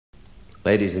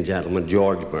Ladies and gentlemen,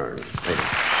 George Burns.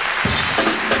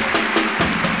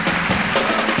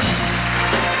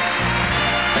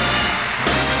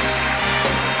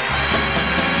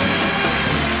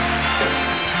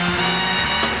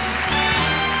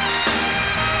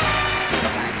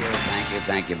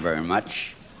 Thank you very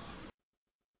much.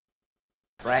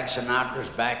 Frank Sinatra's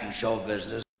back in show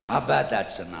business. How about that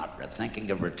Sinatra, thinking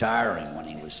of retiring when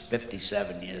he was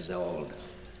 57 years old?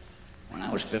 When I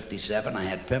was 57, I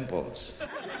had pimples.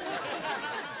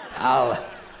 I'll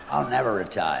never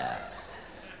retire.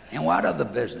 In what other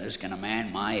business can a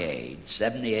man my age,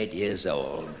 78 years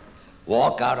old,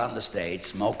 walk out on the stage,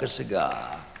 smoke a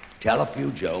cigar, tell a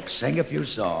few jokes, sing a few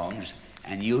songs,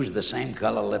 and use the same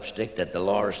color lipstick that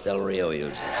Dolores Del Rio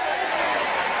uses?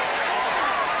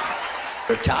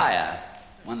 Retire.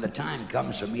 When the time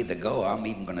comes for me to go, I'm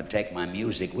even going to take my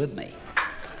music with me.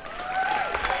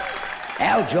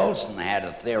 Al Jolson had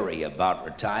a theory about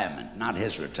retirement, not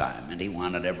his retirement. He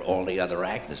wanted all the other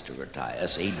actors to retire,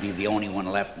 so he'd be the only one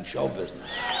left in show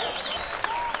business.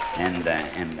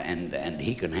 And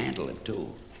he could handle it,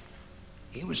 too.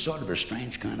 He was sort of a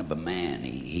strange kind of a man.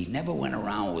 He never went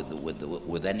around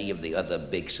with any of the other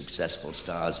big successful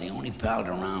stars. He only palled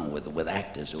around with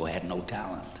actors who had no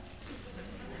talent.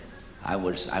 I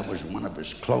was one of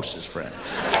his closest friends.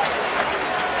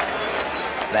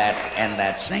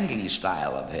 That singing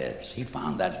style of his, he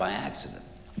found that by accident.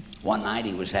 One night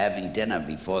he was having dinner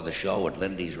before the show at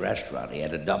Lindy's restaurant. He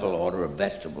had a double order of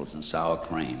vegetables and sour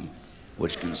cream,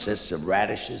 which consists of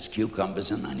radishes,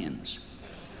 cucumbers, and onions.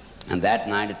 And that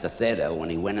night at the theater, when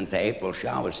he went into April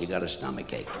showers, he got a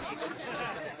stomachache.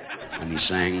 And he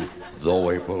sang,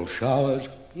 "Though April showers,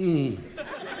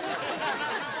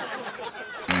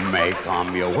 may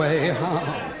come your way,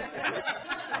 how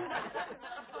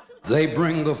they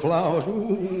bring the flowers,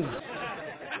 ooh."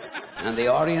 And the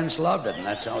audience loved it, and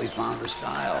that's how he found the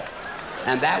style.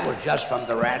 And that was just from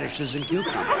the radishes and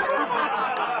cucumbers.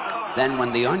 Then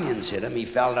when the onions hit him, he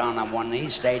fell down on one knee,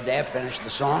 stayed there, finished the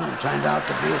song, and turned out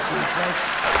to be a sensation.